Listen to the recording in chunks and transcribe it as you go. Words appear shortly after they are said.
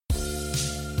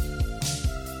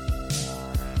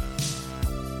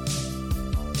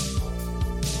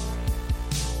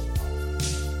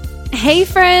Hey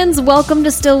friends, welcome to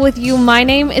Still With You. My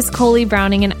name is Coley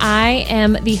Browning and I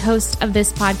am the host of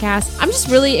this podcast. I'm just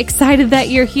really excited that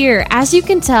you're here. As you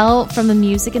can tell from the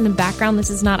music in the background,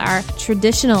 this is not our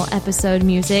traditional episode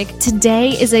music.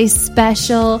 Today is a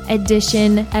special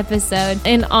edition episode.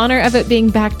 In honor of it being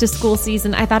back to school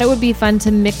season, I thought it would be fun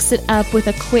to mix it up with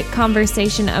a quick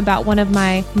conversation about one of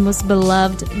my most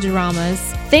beloved dramas.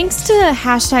 Thanks to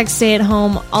hashtag stay at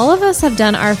home, all of us have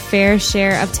done our fair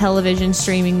share of television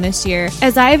streaming this year.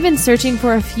 As I have been searching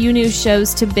for a few new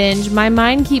shows to binge, my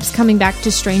mind keeps coming back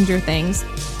to Stranger Things.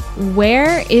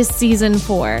 Where is season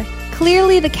 4?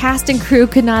 Clearly, the cast and crew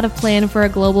could not have planned for a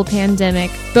global pandemic,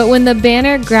 but when the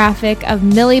banner graphic of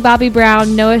Millie Bobby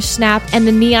Brown, Noah Schnapp, and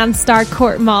the Neon Star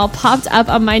Court Mall popped up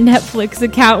on my Netflix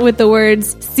account with the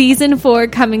words, Season 4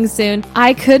 coming soon,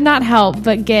 I could not help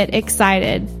but get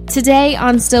excited. Today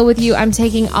on Still With You, I'm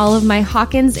taking all of my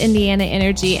Hawkins, Indiana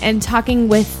energy and talking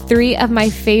with 3 of my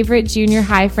favorite junior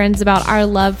high friends about our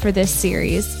love for this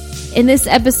series. In this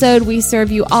episode, we serve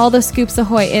you all the Scoops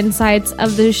Ahoy insights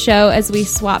of the show as we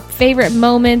swap favorite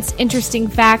moments, interesting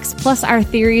facts, plus our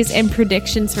theories and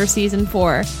predictions for season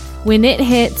 4. When it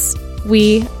hits,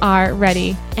 we are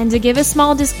ready. And to give a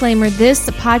small disclaimer, this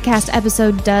podcast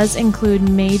episode does include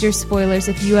major spoilers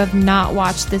if you have not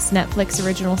watched this Netflix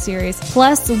original series.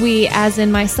 Plus, we, as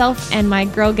in myself and my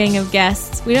girl gang of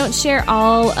guests, we don't share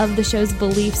all of the show's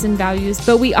beliefs and values,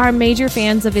 but we are major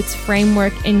fans of its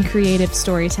framework in creative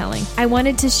storytelling. I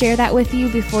wanted to share that with you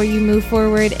before you move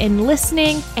forward in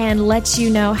listening and let you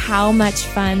know how much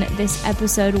fun this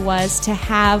episode was to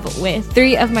have with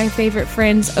 3 of my favorite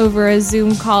friends over a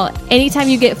Zoom call. Anytime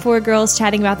you get 4 girls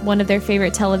chatting about one of their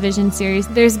favorite television series,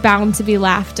 there's bound to be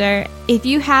laughter. If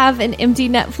you have an empty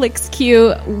Netflix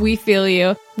queue, we feel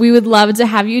you. We would love to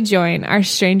have you join our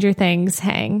Stranger Things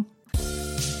hang.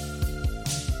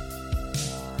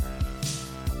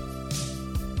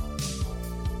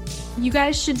 You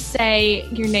guys should say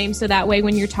your name so that way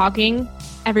when you're talking,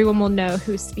 everyone will know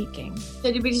who's speaking.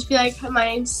 So did we just be like, my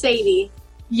name's Sadie?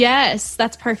 Yes,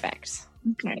 that's perfect.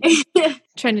 Okay.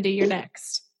 Trinity, you're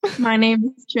next. My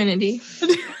name is Trinity.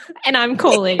 And I'm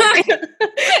Coley.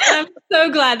 I'm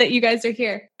so glad that you guys are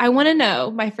here. I want to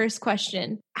know, my first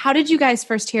question, how did you guys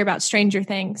first hear about Stranger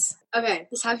Things? Okay,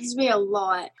 this happens to me a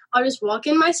lot. I'll just walk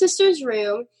in my sister's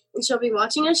room, and she'll be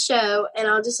watching a show, and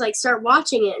I'll just, start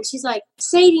watching it. And she's like,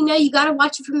 Sadie, no, you got to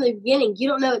watch it from the beginning. You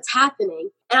don't know what's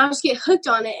happening. And I'll just get hooked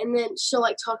on it, and then she'll,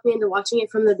 talk me into watching it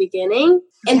from the beginning.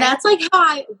 And that's, how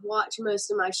I watch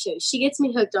most of my shows. She gets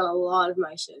me hooked on a lot of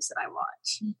my shows that I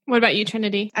watch. What about you,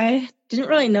 Trinity? I didn't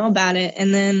really know about it,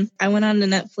 and then I went on to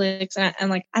Netflix,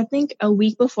 and I think a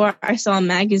week before I saw a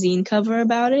magazine cover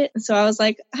about it. So I was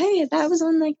like, hey, that was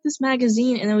on, this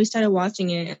magazine. And then we started watching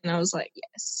it, and I was like,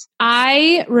 yes.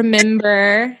 I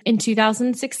remember in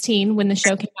 2016 when the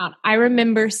show came out, I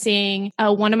remember seeing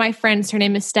one of my friends, her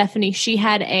name is Stephanie. She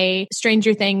had a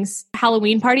Stranger Things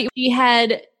Halloween party. She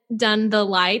had done the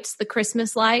lights, the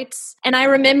Christmas lights. And I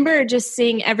remember just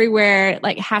seeing everywhere,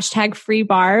 hashtag free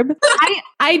Barb.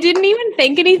 I didn't even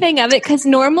think anything of it because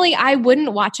normally I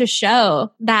wouldn't watch a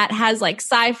show that has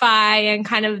sci-fi and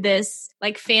kind of this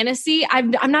fantasy.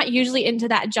 I'm not usually into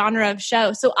that genre of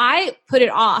show. So I put it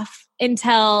off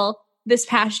until this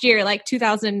past year,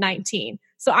 2019.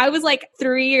 So I was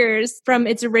 3 years from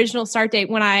its original start date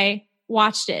when I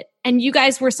watched it. And you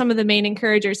guys were some of the main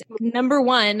encouragers. Number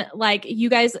one, you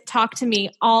guys talked to me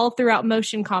all throughout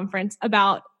Motion Conference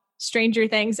about Stranger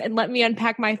Things and let me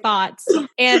unpack my thoughts.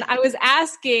 And I was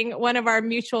asking one of our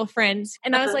mutual friends,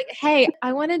 and I was like, hey,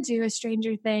 I want to do a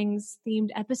Stranger Things themed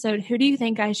episode. Who do you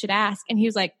think I should ask? And he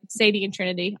was like, Sadie and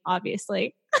Trinity,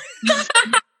 obviously.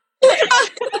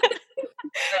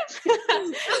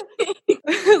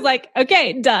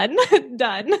 Okay, done.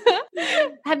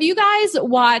 Have you guys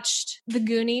watched The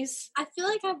Goonies? I feel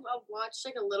like I've watched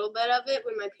a little bit of it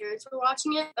when my parents were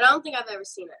watching it, but I don't think I've ever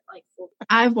seen it full.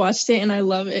 I've watched it and I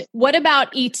love it. What about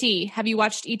E.T.? Have you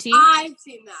watched E.T.? I've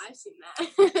seen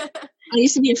that. I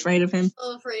used to be afraid of him. A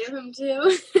little afraid of him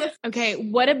too. Okay,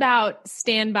 what about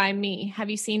Stand By Me? Have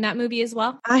you seen that movie as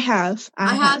well? I have.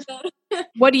 I haven't.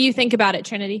 What do you think about it,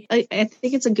 Trinity? I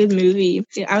think it's a good movie.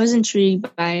 I was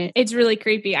intrigued by it. It's really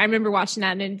creepy. I remember watching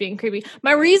that and it being creepy.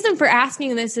 My reason for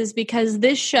asking this is because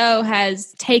this show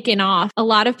has taken off. A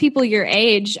lot of people your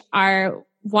age are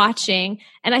watching.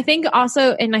 And I think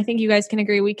also, and I think you guys can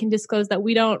agree, we can disclose that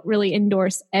we don't really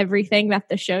endorse everything that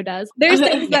the show does. There's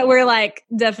things that we're like,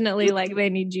 definitely like they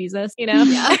need Jesus, you know?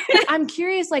 Yeah. I'm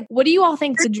curious, like, what do you all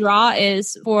think the draw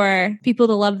is for people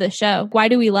to love the show? Why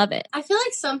do we love it? I feel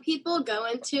like some people go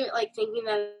into it like thinking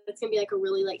that it's gonna be like a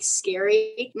really like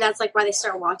scary, and that's like why they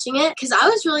start watching it. Because I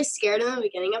was really scared in the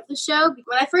beginning of the show.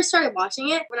 When I first started watching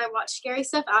it, when I watched scary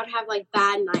stuff, I would have like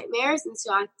bad nightmares, and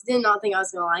so I did not think I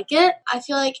was gonna like it. I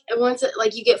feel like once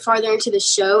like you get farther into the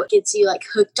show, it gets you like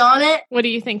hooked on it. What do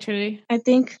you think, Trinity? I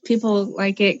think people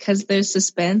like it because there's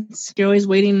suspense. You're always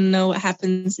waiting to know what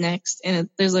happens next, and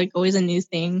there's like always a new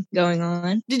thing going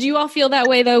on. Did you all feel that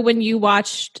way though when you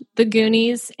watched The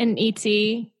Goonies and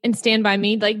E.T. and Stand By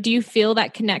Me? Like, do you feel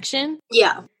that connection?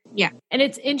 Yeah. Yeah. And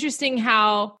it's interesting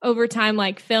how over time,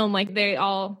 like film, like they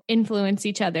all influence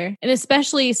each other. And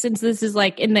especially since this is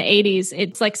like in the 80s,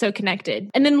 it's like so connected.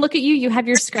 And then look at you have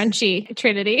your scrunchie,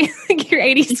 Trinity, your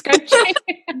 80s scrunchie.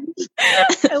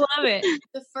 I love it.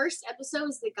 The first episode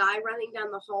was the guy running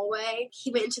down the hallway.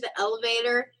 He went into the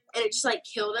elevator and it just like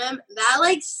killed him. That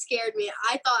like scared me.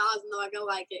 I thought I was not gonna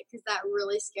like it because that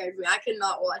really scared me. I could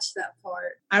not watch that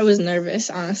part. I was nervous,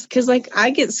 honestly, because like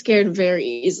I get scared very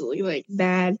easily, like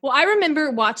bad. Well, I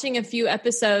remember watching a few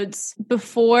episodes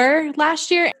before last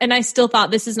year and I still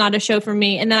thought this is not a show for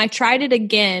me. And then I tried it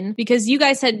again because you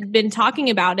guys had been talking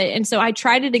about it. And so I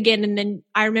tried it again. And then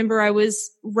I remember I was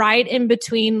right in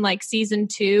between like season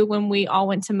 2 when we all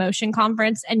went to Motion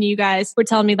Conference and you guys were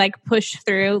telling me like push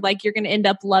through, like you're going to end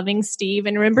up loving Steve.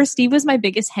 And remember, Steve was my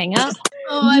biggest hang up.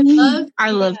 Oh,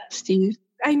 I love Steve.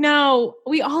 I know.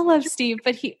 We all love Steve,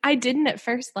 but I didn't at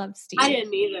first love Steve. I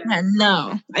didn't either. Yeah,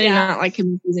 no, I did not like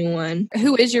him in season 1.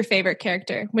 Who is your favorite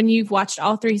character? When you've watched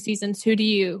all 3 seasons, who do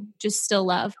you just still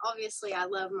love? Obviously, I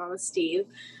love Mama Steve.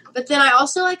 But then I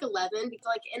also like 11 because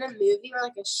like in a movie or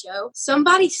like a show,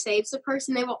 somebody saves a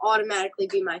person, they will automatically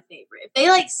be my favorite. If they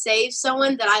like save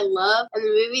someone that I love in the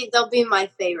movie, they'll be my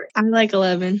favorite. I like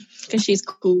 11 because she's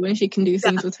cool and she can do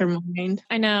things with her mind.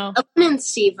 I know. 11 and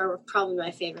Steve are probably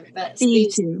my favorite, but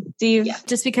Steve too. Steve. Yeah.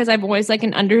 Just because I'm always like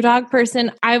an underdog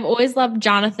person, I've always loved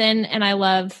Jonathan and I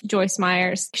love Joyce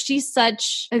Myers. She's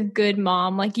such a good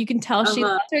mom. Like you can tell she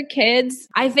loves her kids.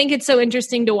 I think it's so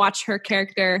interesting to watch her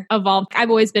character evolve. I've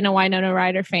always been a Winona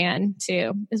Ryder fan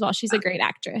too, as well. She's a great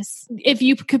actress. If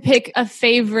you could pick a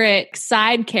favorite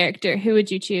side character, who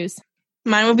would you choose?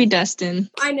 Mine would be Dustin.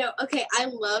 I know. Okay, I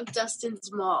love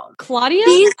Dustin's mom. Claudia?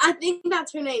 I think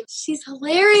that's her name. She's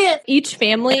hilarious. Each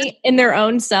family in their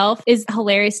own self is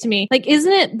hilarious to me. Like,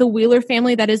 isn't it the Wheeler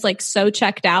family that is like so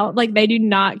checked out? Like they do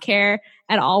not care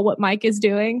at all what Mike is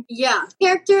doing. Yeah.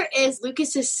 Character is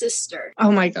Lucas's sister.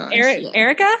 Oh my gosh.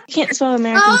 Erica? Can't spell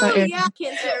American without Erica. Yeah.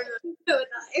 Can't say without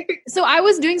Erica. So I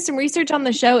was doing some research on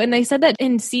the show and they said that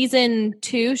in season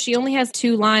 2, she only has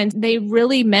 2 lines. They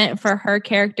really meant for her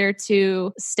character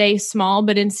to stay small,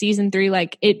 but in season 3,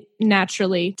 like it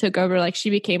naturally took over. Like she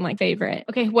became like favorite.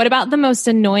 Okay. What about the most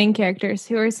annoying characters?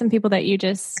 Who are some people that you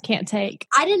just can't take?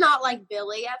 I did not like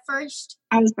Billy at first.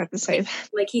 I was about to say that.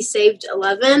 Like he saved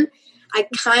 11. I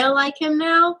kind of like him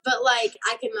now, but like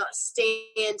I could not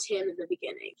stand him in the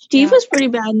beginning. Steve was pretty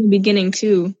bad in the beginning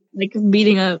too, like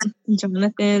beating up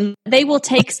Jonathan. They will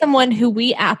take someone who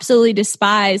we absolutely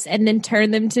despise and then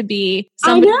turn them to be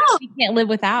somebody we can't live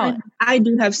without. I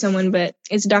do have someone, but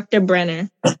it's Dr. Brenner.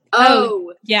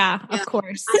 Oh. Yeah, of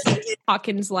course.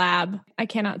 Hawkins Lab. I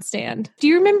cannot stand. Do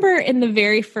you remember in the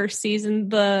very first season,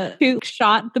 who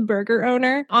shot the burger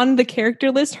owner on the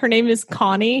character list? Her name is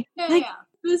Connie. Yeah.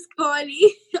 Miss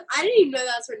Connie. I didn't even know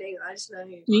that's her name. I just know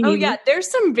who. Oh, yeah. There's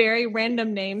some very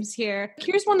random names here.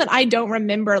 Here's one that I don't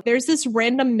remember. There's this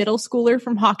random middle schooler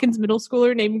from Hawkins Middle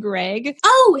Schooler named Greg.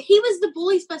 Oh, he was the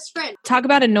bully's best friend. Talk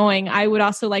about annoying. I would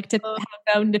also like to have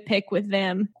a bone to pick with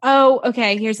them. Oh,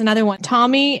 okay. Here's another one.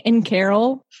 Tommy and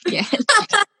Carol. Yeah.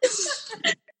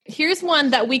 Here's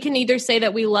one that we can either say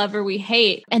that we love or we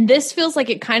hate. And this feels like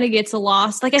it kind of gets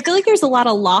lost. Like, I feel like there's a lot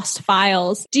of lost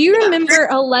files. Do you remember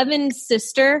 11's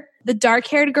sister, the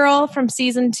dark-haired girl from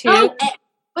season 2? Oh,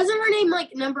 wasn't her name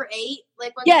like number 8?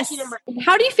 Like, yes. She number 8?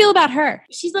 How do you feel about her?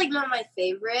 She's like not my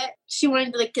favorite. She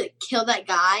wanted to like kill that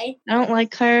guy. I don't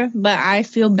like her, but I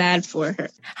feel bad for her.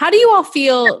 How do you all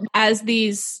feel as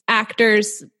these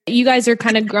actors? You guys are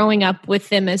kind of growing up with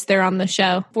them as they're on the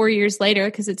show 4 years later,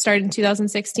 because it started in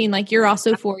 2016. Like you're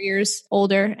also 4 years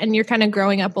older and you're kind of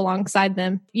growing up alongside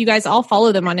them. You guys all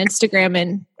follow them on Instagram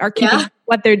and are keeping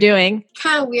what they're doing.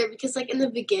 Kind of weird because like in the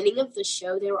beginning of the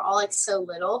show, they were all like so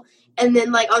little. And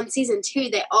then like on season 2,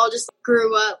 they all just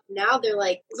grew up. Now they're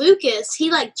like, Lucas,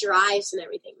 he like drives and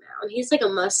everything now. And he's like a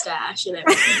mustache and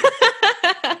everything.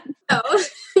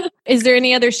 Is there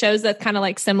any other shows that's kind of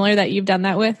like similar that you've done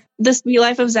that with? The Sweet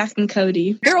Life of Zach and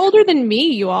Cody. They're older than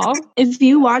me, you all. If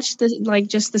you watch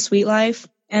just the Sweet Life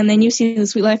and then you see the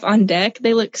Sweet Life on Deck,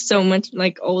 they look so much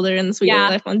like older in the Sweet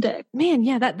Life on Deck. Man,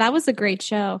 yeah, that was a great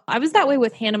show. I was that way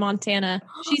with Hannah Montana.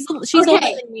 She's older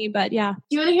than me, but yeah. Do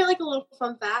you want to hear like a little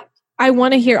fun fact? I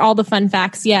want to hear all the fun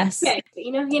facts, yes. Okay,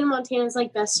 you know Hannah Montana's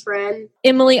like best friend?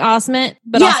 Emily Osment,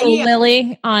 but also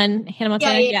Lily on Hannah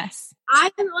Montana, yes.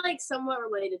 I'm like somewhat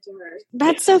related to her.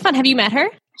 That's so fun. Have you met her?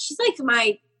 She's like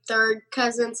my third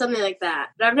cousin, something like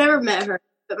that. But I've never met her,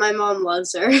 but my mom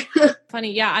loves her.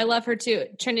 Funny, yeah, I love her too.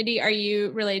 Trinity, are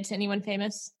you related to anyone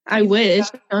famous? I wish.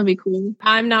 That would be cool.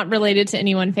 I'm not related to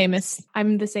anyone famous.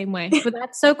 I'm the same way. But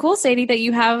that's so cool, Sadie, that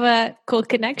you have a cool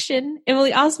connection.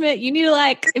 Emily Osment, you need to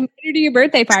like invite her to your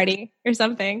birthday party or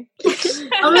something.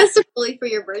 I'll miss Lily for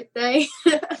your birthday.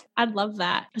 I'd love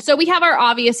that. So we have our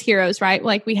obvious heroes, right?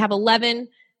 Like we have 11.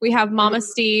 We have Mama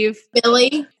Steve.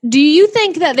 Billy. Do you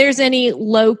think that there's any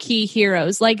low-key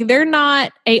heroes? Like they're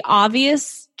not a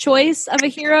obvious choice of a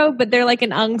hero, but they're like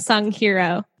an unsung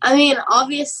hero. I mean,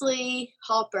 obviously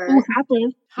Hopper. Ooh,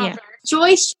 Hopper. Yeah.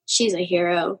 Joyce, she's a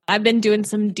hero. I've been doing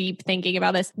some deep thinking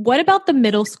about this. What about the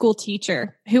middle school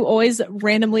teacher who always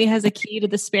randomly has a key to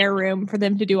the spare room for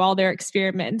them to do all their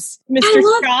experiments? Mr.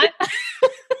 Scott?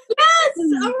 Yes!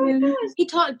 Oh my gosh. He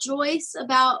taught Joyce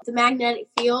about the magnetic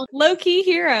field. Low-key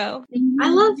hero. I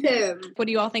love him. What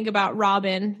do you all think about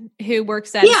Robin, who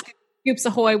works at Scoops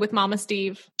Ahoy with Mama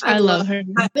Steve? I love her.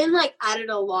 I've been like added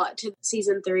a lot to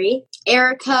season 3.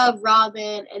 Erica,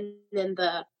 Robin, and then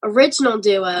the original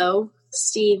duo,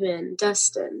 Steve and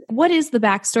Dustin. What is the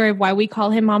backstory of why we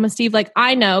call him Mama Steve? Like,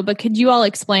 I know, but could you all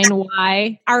explain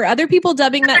why? Are other people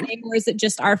dubbing that name, or is it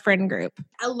just our friend group?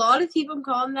 A lot of people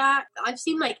call him that. I've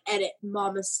seen like edit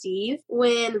Mama Steve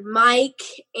when Mike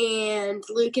and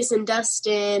Lucas and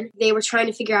Dustin, they were trying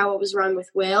to figure out what was wrong with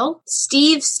Will.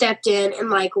 Steve stepped in and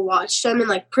like watched them and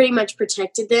like pretty much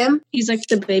protected them. He's like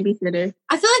the babysitter.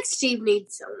 I feel like Steve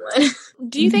needs someone.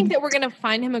 Do you think that we're going to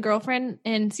find him a girlfriend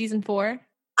in season 4?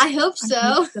 I hope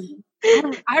so.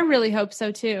 I really hope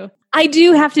so too. I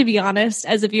do have to be honest,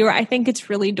 as a viewer, I think it's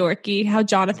really dorky how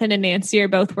Jonathan and Nancy are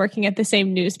both working at the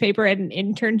same newspaper at an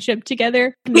internship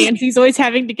together. Nancy's always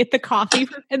having to get the coffee,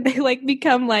 and they like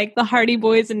become like the Hardy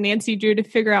Boys and Nancy Drew to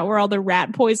figure out where all the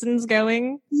rat poison's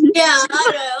going. Yeah,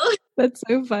 I know. That's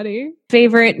so funny.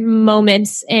 Favorite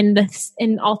moments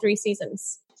in all 3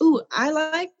 seasons? Ooh, I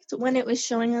liked when it was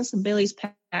showing us Billy's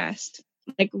past.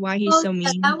 Like why he's so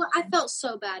mean. I felt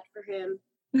so bad for him.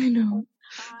 I know.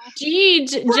 Gee,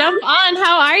 jump on.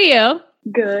 How are you?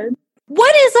 Good.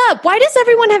 What is up? Why does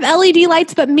everyone have LED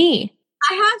lights but me?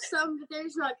 I have some, but they're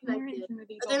just not connected.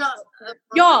 They're not.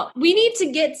 Y'all, we need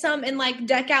to get some and like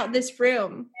deck out this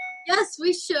room. Yes,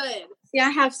 we should. Yeah,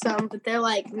 I have some, but they're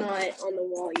like not on the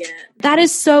wall yet. That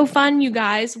is so fun, you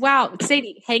guys. Wow.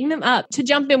 Sadie, hang them up. To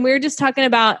jump in, we were just talking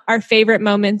about our favorite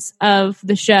moments of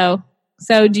the show.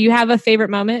 So do you have a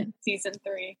favorite moment? Season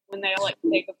 3, when they all like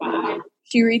say goodbye.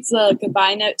 She reads the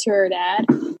goodbye note to her dad.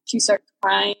 She starts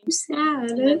crying. Sad.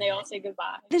 And then they all say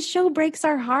goodbye. This show breaks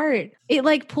our heart. It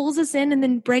like pulls us in and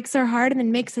then breaks our heart and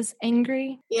then makes us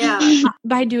angry. Yeah.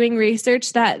 By doing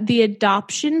research that the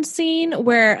adoption scene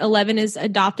where 11 is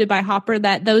adopted by Hopper,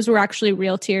 that those were actually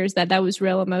real tears, that was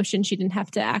real emotion. She didn't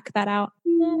have to act that out.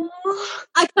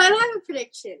 I kind of have a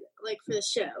prediction, like, for the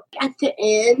show. At the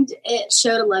end, it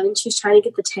showed 11. She was trying to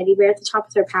get the teddy bear at the top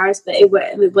of her powers, but it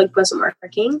wasn't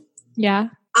working. Yeah.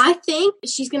 I think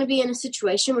she's going to be in a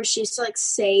situation where she has to, like,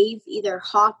 save either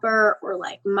Hopper or,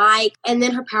 like, Mike, and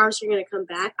then her powers are going to come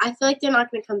back. I feel like they're not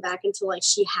going to come back until, like,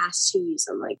 she has to use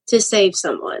them, like, to save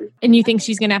someone. And you think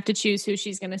she's going to have to choose who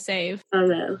she's going to save? I don't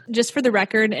know. Just for the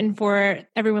record and for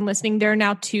everyone listening, there are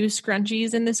now 2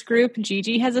 scrunchies in this group.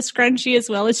 Gigi has a scrunchie as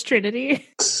well as Trinity.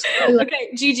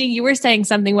 Okay, Gigi, you were saying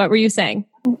something. What were you saying?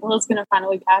 Will's gonna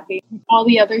finally be happy. All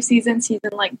the other seasons, he's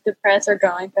been like depressed or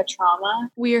going through trauma.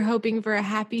 We are hoping for a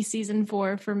happy season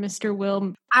 4 for Mr.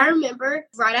 Will. I remember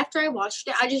right after I watched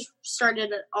it, I just started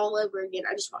it all over again.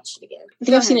 I just watched it again. I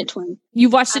think I've seen it twice.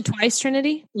 You've watched it twice,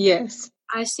 Trinity? Yes.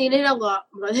 I've seen it a lot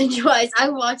more than twice.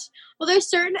 There's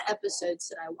certain episodes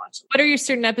that I watch. What are your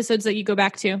certain episodes that you go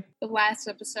back to? The last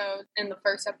episode and the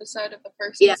first episode of the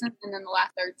first season, and then the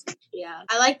last third season. Yeah.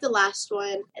 I like the last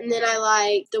one. And then I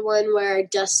like the one where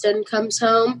Dustin comes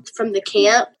home from the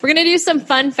camp. We're going to do some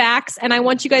fun facts, and I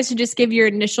want you guys to just give your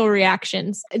initial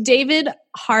reactions. David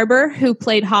Harbour, who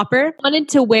played Hopper, wanted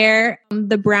to wear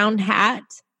the brown hat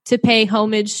to pay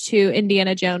homage to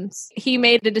Indiana Jones. He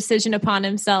made the decision upon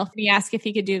himself. He asked if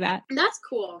he could do that. That's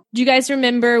cool. Do you guys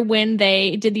remember when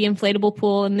they did the inflatable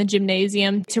pool in the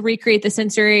gymnasium to recreate the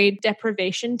sensory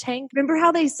deprivation tank? Remember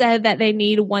how they said that they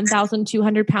need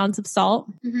 1,200 pounds of salt?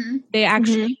 Mm-hmm. They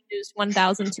actually used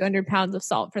 1,200 pounds of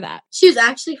salt for that. She was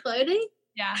actually floating?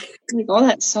 Yeah. Like all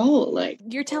that salt, like.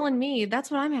 You're telling me. That's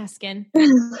what I'm asking.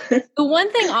 The one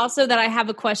thing also that I have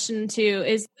a question to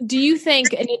is, do you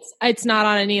think, and it's not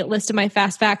on any list of my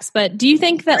fast facts, but do you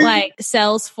think that like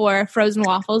sales for frozen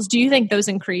waffles, do you think those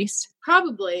increased?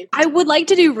 Probably. I would like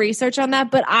to do research on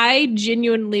that, but I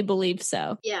genuinely believe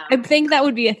so. Yeah. I think that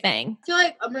would be a thing. I feel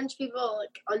like a bunch of people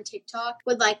like on TikTok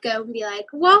would like go and be like,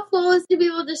 waffles, and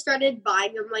people just started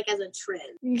buying them like as a trend.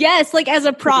 Yes, like as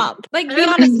a prop. Like, be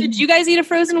honest, did you guys eat a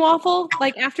frozen waffle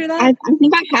like after that? I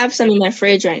think I have some in my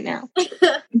fridge right now.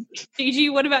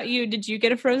 Gigi, what about you? Did you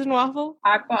get a frozen waffle?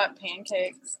 I bought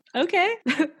pancakes. Okay.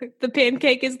 The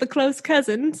pancake is the close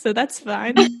cousin, so that's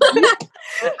fine.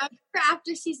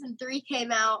 After season 3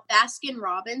 came out, Baskin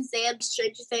Robbins, they had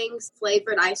Stranger Things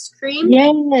flavored ice cream.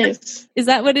 Yes. Is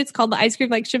that what it's called? The ice cream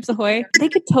like Chips Ahoy? They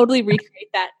could totally recreate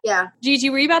that. Yeah. Gigi,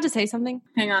 were you about to say something?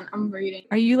 Hang on, I'm reading.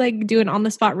 Are you like doing on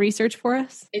the spot research for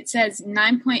us? It says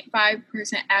 9.5%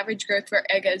 average growth for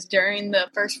Eggos during the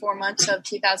first 4 months of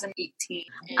 2018. Wait,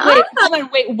 hold on.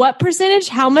 Wait, what percentage?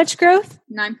 How much growth?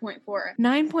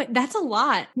 9.4. That's a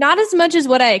lot. Not as much as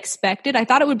what I expected. I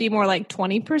thought it would be more like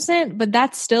 20%, but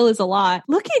that still is a lot.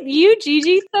 Look at you,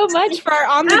 Gigi, so much for our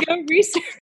on-the-go research.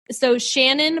 So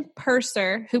Shannon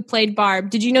Purser, who played Barb,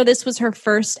 did you know this was her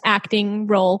first acting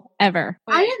role ever?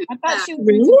 I didn't I thought she was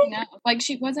Really? like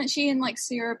wasn't she in like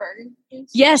Sierra Burgess?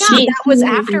 Yes, Yeah. that was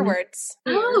afterwards.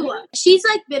 Oh, she's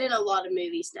like been in a lot of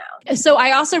movies now. So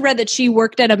I also read that she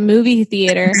worked at a movie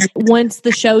theater. Once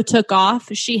the show took off,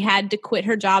 she had to quit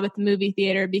her job at the movie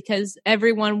theater because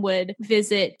everyone would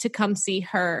visit to come see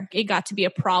her. It got to be a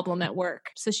problem at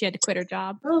work. So she had to quit her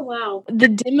job. Oh, wow. The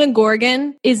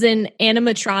Demogorgon is an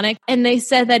animatronic, and they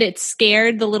said that it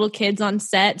scared the little kids on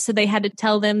set, so they had to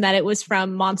tell them that it was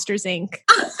from Monsters, Inc.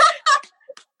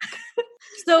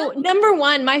 So, number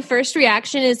one, my first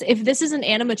reaction is if this is an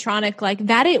animatronic like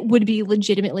that, it would be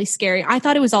legitimately scary. I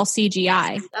thought it was all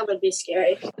CGI. That would be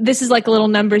scary. This is like a little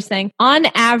numbers thing. On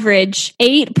average,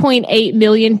 8.8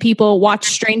 million people watch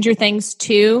Stranger Things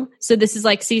 2. So this is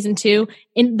like season 2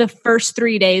 in the first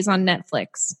 3 days on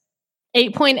Netflix.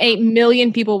 8.8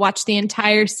 million people watched the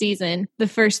entire season, the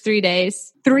first 3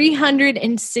 days.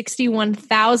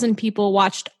 361,000 people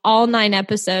watched all 9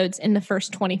 episodes in the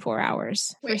first 24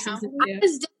 hours. Wait, for how season I 2.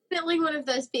 was definitely one of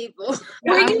those people.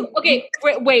 Were you, okay,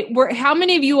 wait, how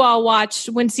many of you all watched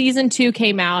when season 2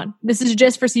 came out? This is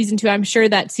just for season 2. I'm sure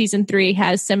that season 3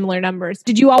 has similar numbers.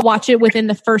 Did you all watch it within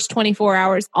the first 24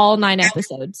 hours, all 9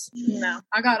 episodes? No,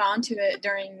 I got onto it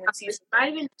during the season. Might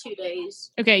have been 2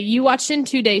 days. Okay, you watched in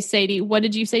 2 days, Sadie. What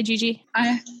did you say, Gigi?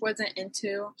 I wasn't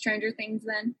into Stranger Things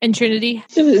then. And Trinity?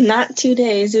 It was not 2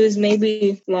 days. It was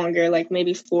maybe longer, like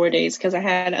maybe 4 days, because I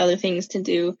had other things to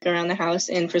do around the house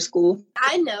and for school.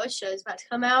 I know a show's about to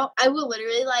come out. I will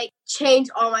literally like change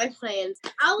all my plans.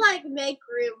 I'll like make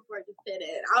room for it to fit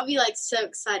in. I'll be like so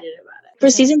excited about it. For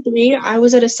season 3, I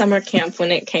was at a summer camp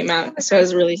when it came out, so it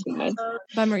was really sad.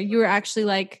 Bummer, you were actually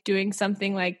like doing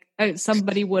something like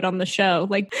somebody would on the show,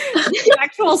 like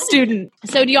actual student.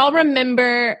 So do y'all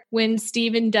remember when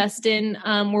Steve and Dustin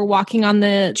were walking on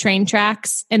the train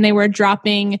tracks and they were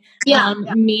dropping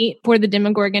meat for the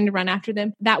Demogorgon to run after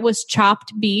them? That was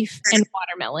chopped beef and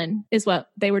watermelon is what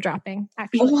they were dropping,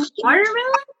 actually.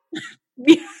 Watermelon?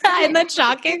 Yeah, isn't that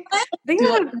shocking? Think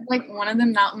about Like one of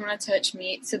them not want to touch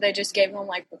meat, so they just gave them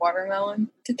like watermelon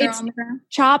to throw on the ground.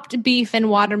 chopped beef and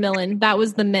watermelon. That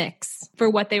was the mix for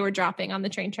what they were dropping on the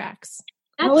train tracks.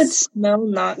 That would smell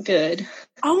not good.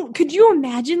 Oh, could you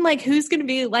imagine like who's going to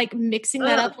be like mixing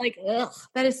that up? Like, ugh,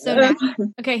 that is so nasty.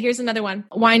 Okay, here's another one.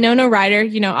 Winona Ryder,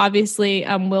 you know, obviously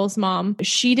Will's mom,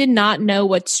 she did not know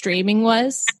what streaming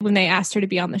was when they asked her to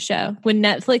be on the show. When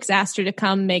Netflix asked her to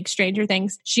come make Stranger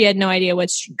Things, she had no idea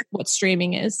what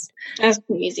streaming is. That's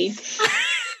crazy. So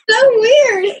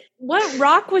weird. What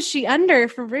rock was she under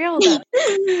for real though?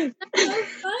 That's so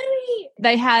funny.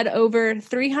 They had over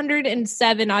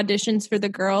 307 auditions for the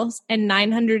girls and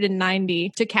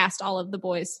 990 to cast all of the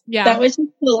boys. Yeah. That was just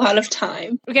a lot of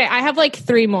time. Okay, I have like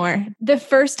 3 more. The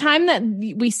first time that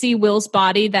we see Will's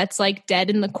body that's like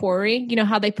dead in the quarry, you know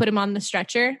how they put him on the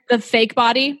stretcher? The fake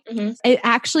body, it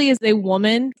actually is a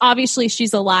woman. Obviously,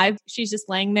 she's alive. She's just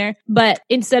laying there. But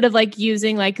instead of like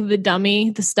using like the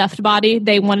dummy, the stuffed body,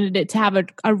 they wanted it to have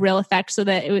a real effect so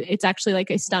that it's actually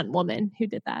like a stunt woman who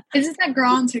did that. Is it that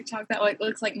girl on TikTok that like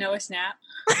looks like Noah Snap.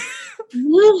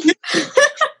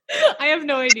 I have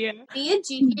no idea. Me and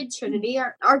Gigi and Trinity,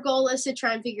 our goal is to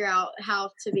try and figure out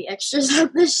how to be extras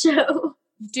on the show.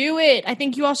 Do it. I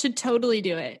think you all should totally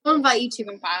do it. I'll invite you to.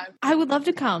 Season 5. I would love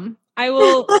to come. I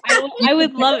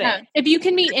would love it. If you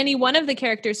can meet any one of the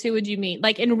characters, who would you meet?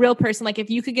 Like in real person, like if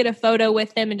you could get a photo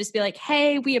with them and just be like,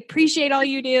 hey, we appreciate all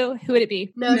you do. Who would it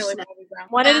be? Noah Millie Snap. Bobby Brown.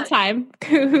 One at a time.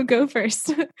 Who go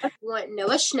first? I want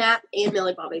Noah Snap and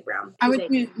Millie Bobby Brown. I would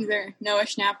choose either Noah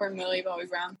Snap or Millie Bobby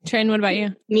Brown. Trin, what about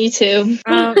you? Me too.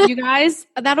 You guys,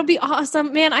 that'll be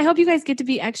awesome. Man, I hope you guys get to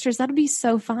be extras. That'll be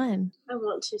so fun. I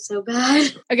want to so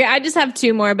bad. Okay, I just have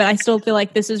 2 more, but I still feel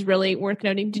like this is really worth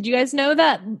noting. Did you guys know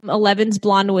that Eleven's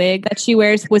blonde wig that she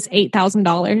wears was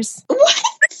 $8,000? What?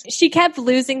 She kept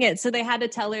losing it, so they had to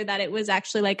tell her that it was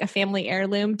actually like a family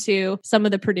heirloom to some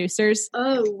of the producers.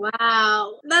 Oh,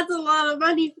 wow. That's a lot of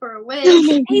money for a wig.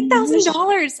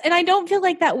 $8,000, and I don't feel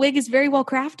like that wig is very well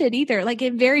crafted either. Like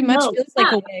it very much feels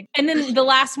like a wig. And then the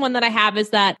last one that I have is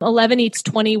that 11 eats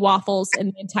 20 waffles in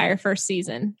the entire first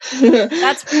season.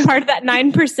 That's part of that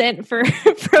 9% for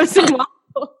frozen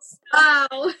waffles.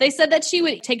 Wow. They said that she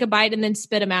would take a bite and then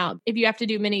spit them out. If you have to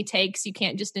do many takes, you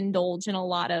can't just indulge in a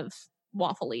lot of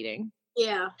waffle eating.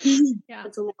 Yeah. Yeah.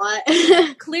 That's a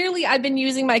lot. Clearly, I've been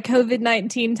using my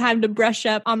COVID-19 time to brush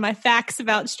up on my facts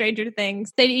about Stranger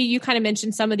Things. Sadie, you kind of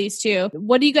mentioned some of these too.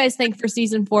 What do you guys think for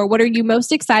season 4? What are you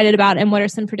most excited about, and what are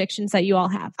some predictions that you all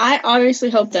have? I obviously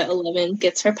hope that 11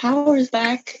 gets her powers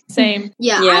back. Same.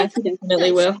 Yeah. Yeah, she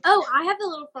definitely will. Oh, I have a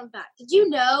little fun fact. Did you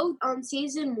know on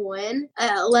season 1,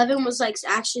 11 was like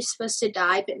actually supposed to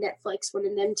die, but Netflix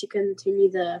wanted them to continue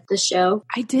the show?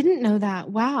 I didn't know that.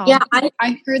 Wow. Yeah,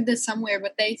 I heard this somewhere,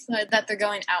 but they said that they're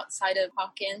going outside of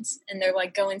Hawkins and they're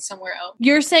like going somewhere else.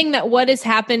 You're saying that what has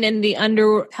happened in the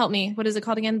help me, what is it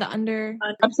called again? The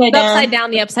Upside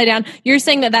down. The upside down. You're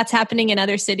saying that that's happening in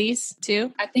other cities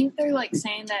too? I think they're like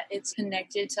saying that it's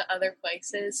connected to other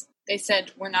places. They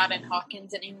said we're not in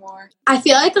Hawkins anymore. I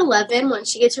feel like 11, when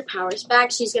she gets her powers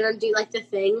back, she's going to do like the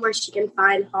thing where she can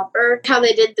find Hopper. How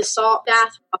they did the salt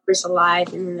bath. Hopper's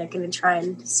alive, and then they're going to try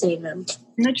and save him.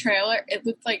 In the trailer, it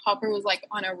looked like Hopper was like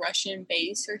on a Russian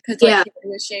base, or because like he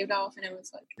was shaved off, and it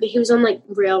was like He was on like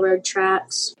railroad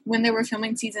tracks. when they were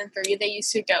filming season 3, they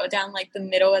used to go down like the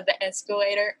middle of the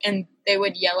escalator, and they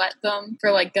would yell at them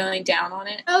for like going down on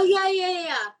it. Oh,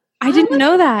 yeah. I didn't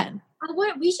know that.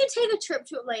 We should take a trip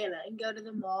to Atlanta and go to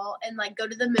the mall and like go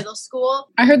to the middle school.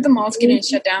 I heard the mall's getting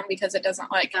shut down because it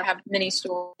doesn't like have many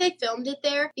stores. They filmed it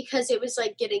there because it was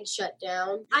like getting shut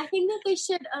down. I think that they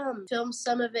should film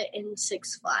some of it in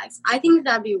Six Flags. I think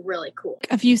that'd be really cool.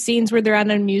 A few scenes where they're at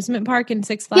an amusement park in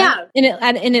Six Flags.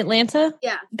 Yeah. In Atlanta.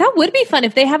 Yeah. That would be fun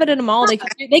if they have it in a mall. They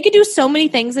could do so many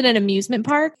things in an amusement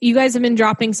park. You guys have been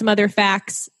dropping some other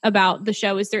facts about the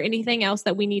show. Is there anything else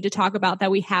that we need to talk about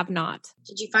that we have not?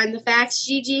 Did you find the facts,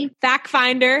 Gigi? Fact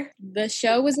Finder. The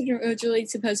show was originally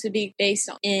supposed to be based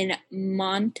in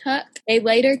Montauk. They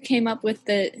later came up with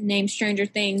the name Stranger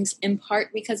Things in part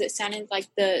because it sounded like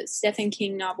the Stephen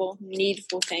King novel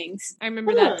Needful Things. I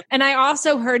remember that. And I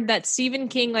also heard that Stephen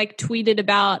King like tweeted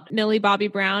about Millie Bobby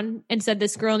Brown and said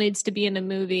this girl needs to be in a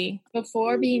movie.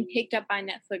 Before being picked up by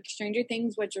Netflix, Stranger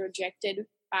Things was rejected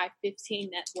by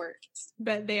 15 networks.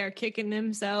 But they are kicking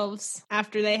themselves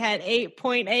after they had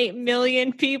 8.8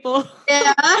 million people.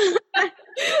 Yeah.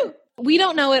 We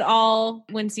don't know at all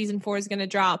when season 4 is going to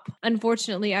drop.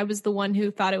 Unfortunately, I was the one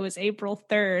who thought it was April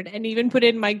 3rd and even put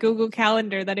in my Google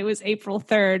Calendar that it was April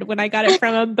 3rd when I got it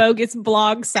from a bogus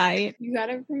blog site. You got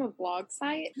it from a blog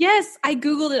site? Yes, I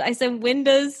Googled it. I said, when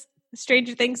does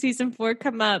Stranger Things season 4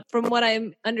 come up? From what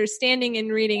I'm understanding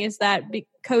and reading is that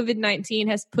COVID-19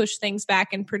 has pushed things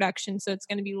back in production, so it's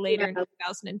going to be later in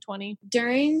 2020.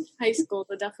 During high school,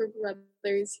 the Duffer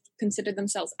Brothers considered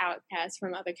themselves outcasts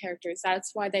from other characters.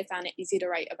 That's why they found it easy to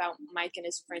write about Mike and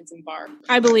his friends in Barb.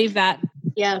 I believe that.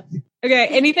 Yeah. Okay,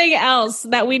 anything else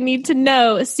that we need to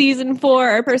know? Season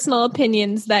 4 or personal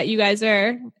opinions that you guys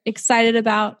are excited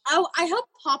about? Oh, I hope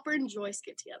Hopper and Joyce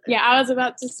get together. Yeah, I was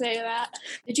about to say that.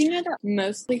 Did you know that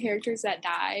most of the characters that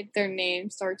died, their name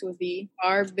starts with V?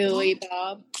 Barb, Billy,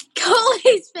 Bob.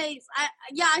 Coley's face.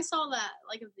 I saw that,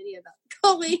 like a video about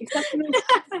Coley.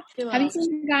 Have you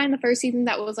seen the guy in the first season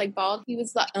that was like bald? He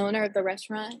was the owner of the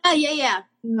restaurant. Oh, yeah.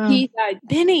 No. He died.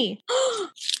 Benny.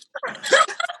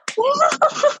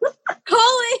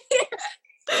 Coley.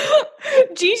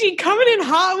 Gigi coming in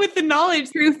hot with the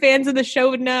knowledge. True fans of the show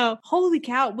would know. Holy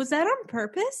cow. Was that on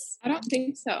purpose? I don't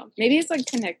think so. Maybe it's like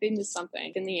connecting to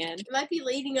something in the end. It might be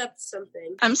leading up to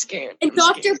something. I'm scared. And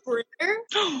Dr. Brenner?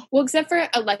 Well, except for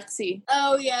Alexi.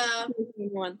 Oh, yeah.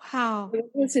 One. Wow. What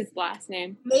was his last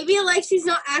name? Maybe Alexi's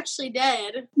not actually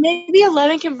dead. Maybe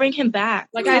 11 can bring him back.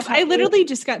 Like Guys, I literally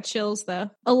just got chills though.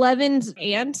 11's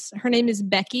aunt, her name is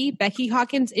Becky. Becky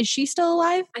Hawkins. Is she still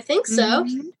alive? I think so.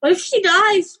 Mhm. What if she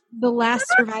dies? The last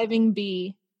surviving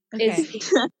bee. Okay.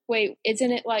 Wait,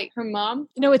 isn't it like her mom?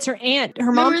 No, it's her aunt.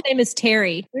 Her mom's name is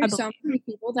Terry. I There's believe. so many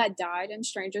people that died in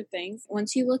Stranger Things.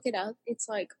 Once you look it up, it's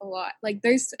like a lot. Like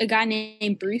there's a guy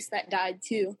named Bruce that died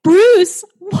too. Bruce?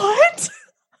 What?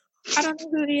 I don't know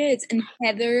who he is. And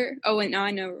Heather. Oh, wait, no,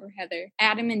 I know Heather.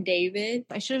 Adam and David.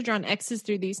 I should have drawn X's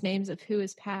through these names of who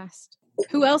has passed.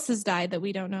 Who else has died that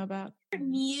we don't know about?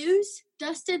 Muse,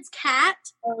 Dustin's cat.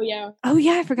 Oh, yeah. Oh,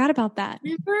 yeah, I forgot about that.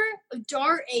 Remember?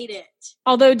 Dart ate it.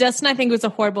 Although Dustin, I think, was a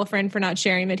horrible friend for not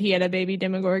sharing that he had a baby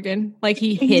Demogorgon. Like,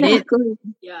 he hid it.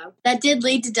 Yeah. That did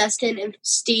lead to Dustin and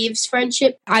Steve's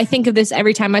friendship. I think of this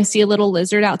every time I see a little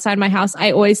lizard outside my house.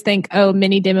 I always think, oh,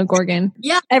 mini Demogorgon.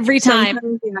 Yeah. Every time.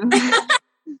 Yeah.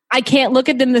 I can't look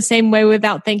at them the same way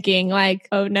without thinking, like,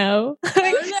 oh, no.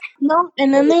 No,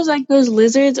 and then there's like those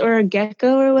lizards or a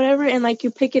gecko or whatever, and like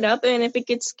you pick it up, and if it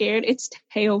gets scared, its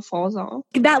tail falls off.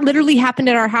 That literally happened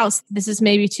at our house. This is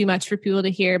maybe too much for people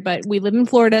to hear, but we live in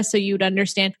Florida, so you'd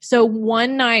understand. So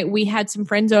one night we had some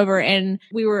friends over and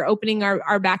we were opening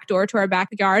our back door to our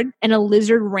backyard, and a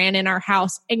lizard ran in our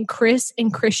house, and Chris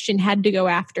and Christian had to go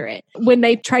after it. When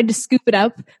they tried to scoop it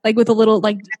up, like with a little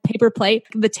like paper plate,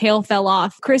 the tail fell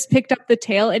off. Chris picked up the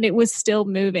tail and it was still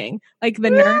moving. Like the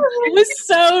nerve. It was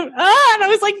so, and I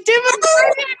was like,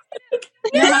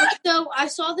 Yeah, so I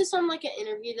saw this on like an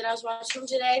interview that I was watching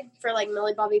today for like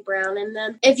Millie Bobby Brown and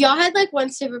them. If y'all had like one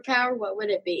superpower, what would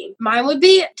it be? Mine would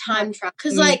be time travel.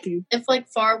 Because like if like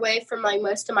far away from like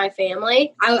most of my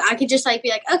family, I could just like be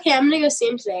like, okay, I'm gonna go see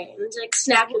him today, and just like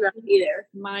snap and I'll be there.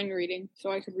 Mind reading,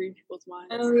 so I could read people's minds.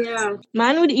 Oh yeah.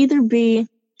 Mine would either be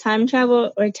time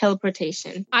travel or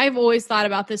teleportation. I've always thought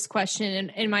about this question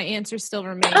and my answer still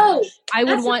remains. Oh, I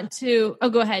would want to,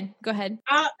 go ahead.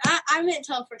 I meant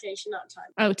teleportation, not time.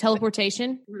 Oh,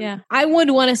 teleportation? Mhm. Yeah. I would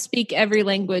want to speak every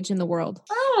language in the world.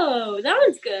 Oh, that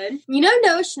one's good. You know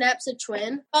Noah Schnapp's a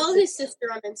twin? Follow his sister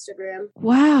on Instagram.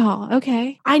 Wow.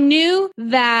 Okay. I knew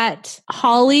that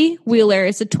Holly Wheeler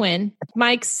is a twin.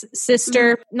 Mike's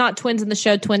sister, not twins in the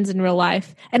show, twins in real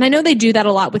life. And I know they do that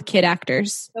a lot with kid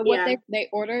actors. So what Yeah. they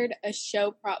ordered a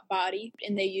show prop body,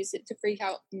 and they used it to freak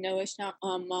out Noah Schnapp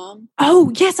mom,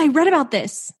 Oh, yes. I read about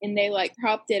this. and they like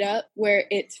propped it up where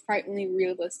it's frighteningly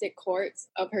realistic corpse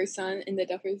of her son and the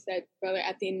Duffer said brother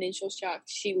at the initial shot.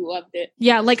 She loved it.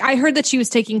 Yeah. Like I heard that she was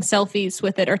taking selfies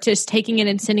with it or just taking it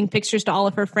and sending pictures to all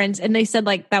of her friends. And they said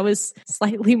like that was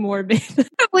slightly morbid.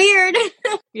 Weird.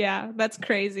 Yeah. That's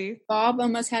crazy. Bob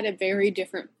almost had a very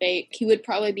different fate. He would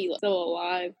probably be still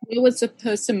alive. Will was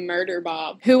supposed to murder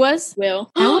Bob. Who was?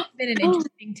 Will. That would have been an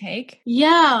interesting take.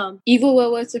 Yeah. Evil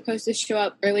Will was supposed to show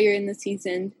up earlier in the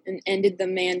season and ended the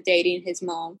man dating his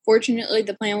mom. Fortunately,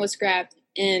 the plan was scrapped,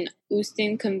 and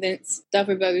Houston convinced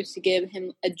Duffer Brothers to give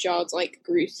him a Jaws-like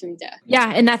gruesome death.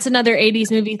 Yeah, and that's another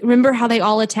 80s movie. Remember how they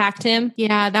all attacked him?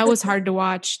 Yeah, that was hard to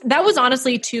watch. That was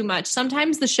honestly too much.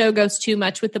 Sometimes the show goes too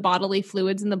much with the bodily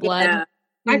fluids and the blood. Yeah.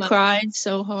 Too I much. cried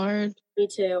so hard. Me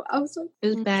too. I was like, It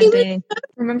was a bad day.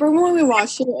 Remember when we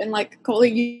watched it and like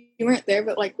Coley, you weren't there,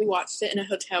 but like we watched it in a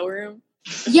hotel room?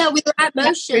 yeah, we were at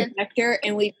Motion. Projector,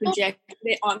 and we projected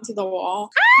it onto the wall.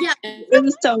 Yeah. And It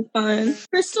was so fun.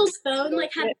 Crystal's phone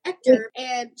like had a projector,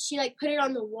 and she like put it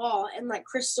on the wall, and like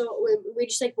Crystal, we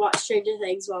just like watched Stranger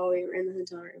Things while we were in the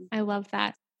hotel room. I love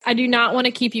that. I do not want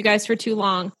to keep you guys for too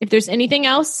long. If there's anything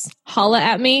else, holla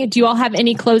at me. Do you all have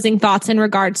any closing thoughts in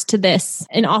regards to this?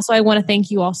 And also, I want to thank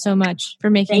you all so much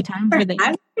for making time for this.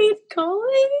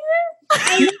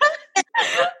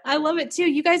 I love it too.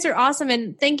 You guys are awesome.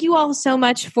 And thank you all so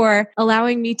much for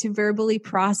allowing me to verbally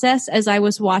process as I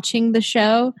was watching the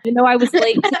show. You know, I was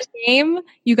late to the game.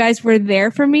 You guys were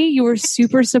there for me. You were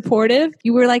super supportive.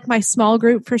 You were like my small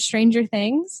group for Stranger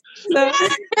Things. So,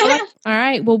 all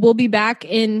right. Well, we'll be back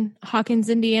in Hawkins,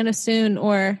 Indiana soon,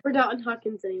 or We're not in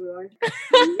Hawkins anymore.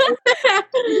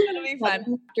 it'll be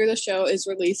fun. after the show is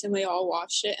released and we all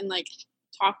watched it and like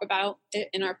talk about it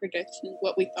in our predictions,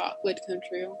 what we thought would come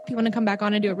true. You want to come back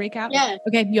on and do a recap? Yeah.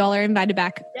 Okay. Y'all are invited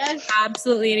back. Yes.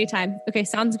 Absolutely anytime. Okay.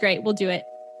 Sounds great. We'll do it.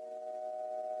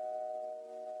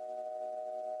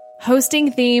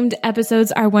 Hosting themed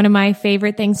episodes are one of my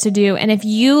favorite things to do. And if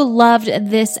you loved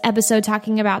this episode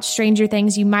talking about Stranger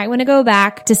Things, you might want to go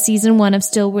back to season 1 of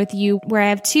Still With You, where I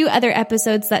have 2 other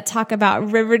episodes that talk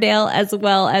about Riverdale as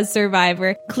well as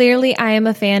Survivor. Clearly, I am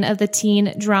a fan of the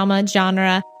teen drama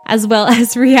genre as well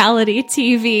as reality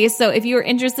TV. So if you are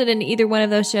interested in either one of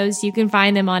those shows, you can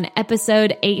find them on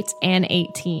episode 8 and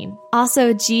 18.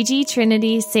 Also, Gigi,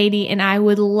 Trinity, Sadie, and I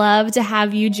would love to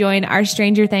have you join our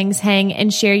Stranger Things hang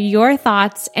and share your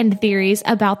thoughts and theories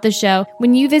about the show.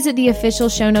 When you visit the official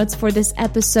show notes for this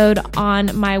episode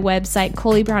on my website,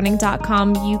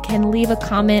 ColeyBrowning.com, you can leave a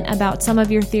comment about some of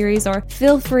your theories, or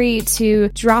feel free to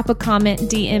drop a comment,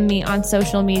 DM me on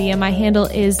social media. My handle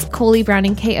is Coley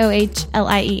Browning,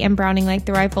 Kohlie, and Browning like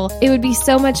the rifle. It would be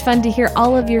so much fun to hear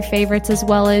all of your favorites as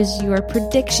well as your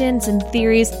predictions and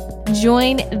theories.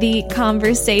 Join the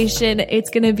conversation. It's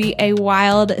going to be a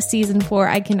wild season 4.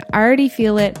 I can already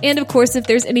feel it. And of course, if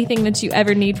there's anything that you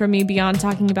ever need from me beyond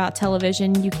talking about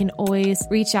television, you can always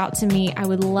reach out to me. I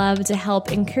would love to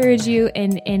help encourage you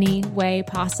in any way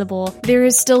possible. There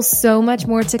is still so much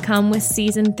more to come with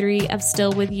season 3 of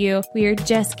Still With You. We are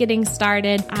just getting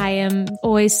started. I am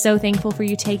always so thankful for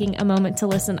you taking a moment to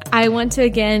listen. I want to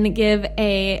again give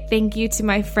a thank you to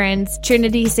my friends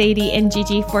Trinity, Sadie, and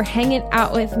Gigi for hanging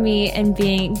out with me and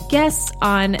being guests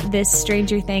on this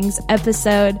Stranger Things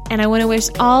episode. And I want to wish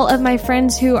all of my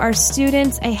friends who are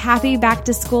students a happy back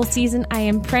to school season. I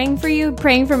am praying for you,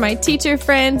 praying for my teacher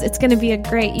friends. It's going to be a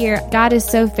great year. God is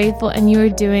so faithful and you are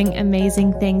doing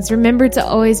amazing things. Remember to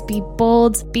always be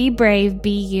bold, be brave,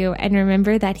 be you, and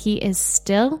remember that He is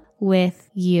still with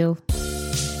you.